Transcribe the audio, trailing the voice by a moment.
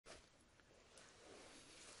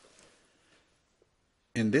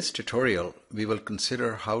In this tutorial, we will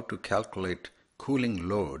consider how to calculate cooling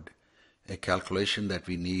load, a calculation that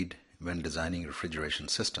we need when designing refrigeration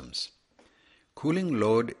systems. Cooling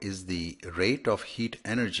load is the rate of heat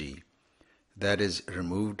energy that is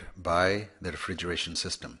removed by the refrigeration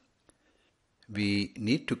system. We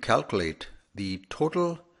need to calculate the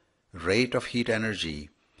total rate of heat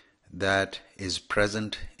energy that is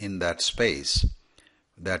present in that space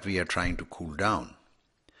that we are trying to cool down.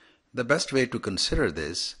 The best way to consider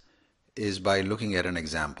this is by looking at an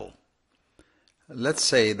example. Let's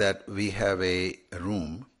say that we have a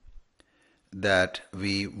room that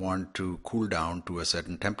we want to cool down to a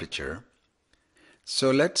certain temperature.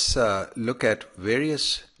 So let's look at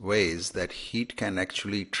various ways that heat can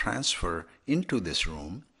actually transfer into this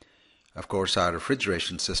room. Of course, our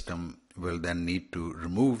refrigeration system will then need to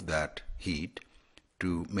remove that heat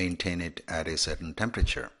to maintain it at a certain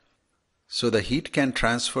temperature. So the heat can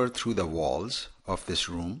transfer through the walls of this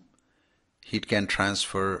room. Heat can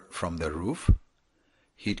transfer from the roof.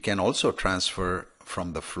 Heat can also transfer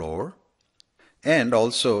from the floor. And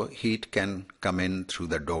also heat can come in through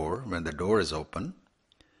the door when the door is open.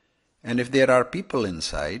 And if there are people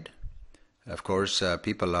inside, of course,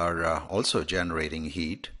 people are also generating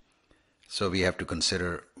heat. So we have to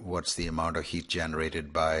consider what's the amount of heat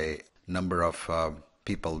generated by number of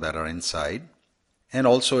people that are inside. And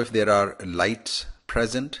also if there are lights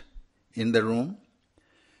present in the room,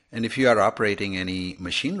 and if you are operating any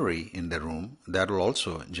machinery in the room, that will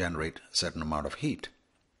also generate a certain amount of heat.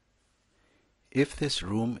 If this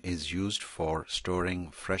room is used for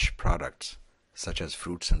storing fresh products, such as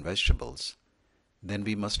fruits and vegetables, then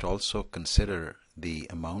we must also consider the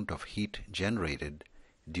amount of heat generated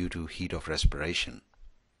due to heat of respiration.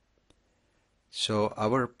 So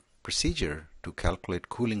our procedure to calculate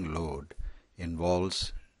cooling load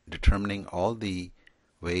involves determining all the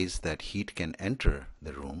ways that heat can enter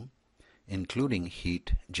the room, including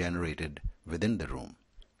heat generated within the room.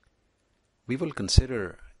 We will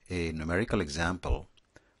consider a numerical example.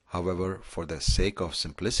 However, for the sake of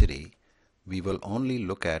simplicity, we will only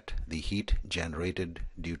look at the heat generated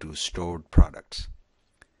due to stored products.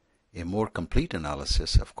 A more complete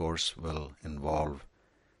analysis, of course, will involve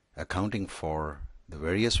accounting for the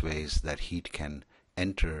various ways that heat can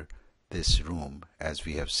enter this room, as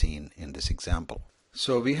we have seen in this example.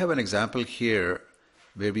 So we have an example here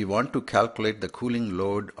where we want to calculate the cooling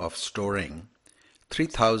load of storing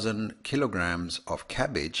 3,000 kilograms of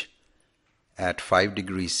cabbage at 5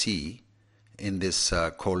 degrees C in this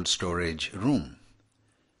cold storage room.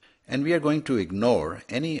 And we are going to ignore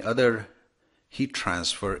any other heat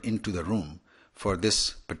transfer into the room for this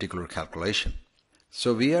particular calculation.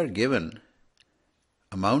 So we are given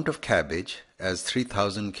amount of cabbage as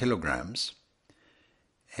 3,000 kilograms,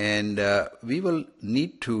 and we will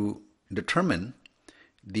need to determine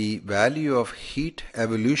the value of heat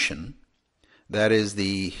evolution, that is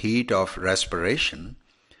the heat of respiration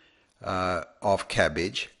of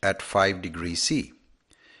cabbage at 5 degrees C.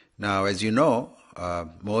 Now, as you know,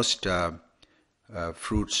 most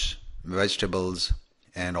fruits, vegetables,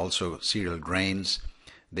 and also cereal grains,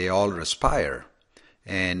 they all respire.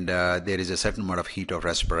 And there is a certain amount of heat of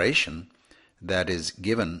respiration that is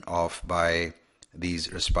given off by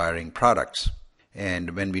these respiring products.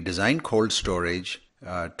 And when we design cold storage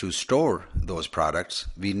to store those products,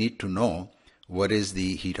 we need to know what is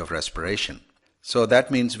the heat of respiration. So that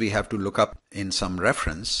means we have to look up in some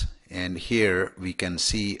reference, and here we can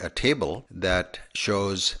see a table that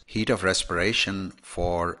shows heat of respiration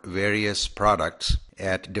for various products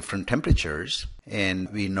at different temperatures. And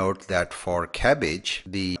we note that for cabbage,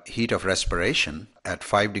 the heat of respiration at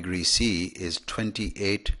 5 degrees C is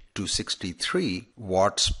 28 to 63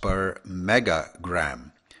 watts per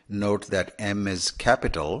megagram. Note that M is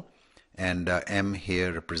capital, and M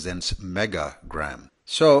here represents megagram.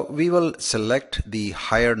 So we will select the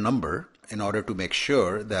higher number in order to make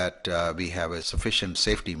sure that we have a sufficient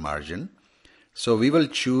safety margin. So we will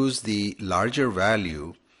choose the larger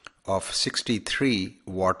value of 63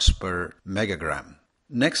 watts per megagram.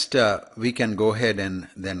 Next, we can go ahead and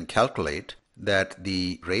then calculate that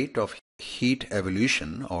the rate of heat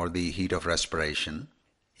evolution, or the heat of respiration,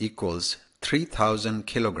 equals 3,000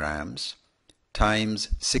 kilograms times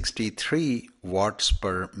 63 watts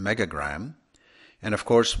per megagram. And of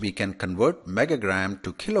course, we can convert megagram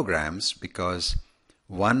to kilograms because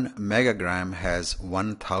 1 megagram has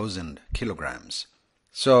 1,000 kilograms.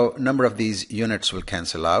 So number of these units will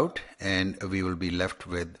cancel out, and we will be left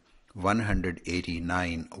with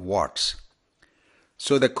 189 watts.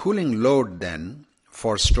 So the cooling load then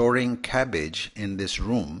for storing cabbage in this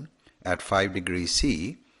room at 5 degrees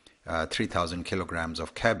C, 3,000 kilograms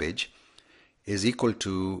of cabbage, is equal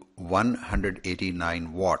to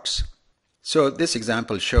 189 watts. So this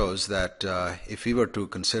example shows that if we were to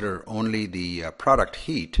consider only the product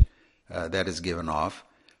heat that is given off,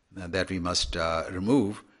 that we must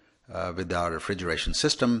remove with our refrigeration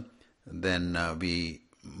system, then we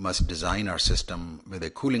must design our system with a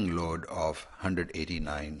cooling load of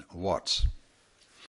 189 watts.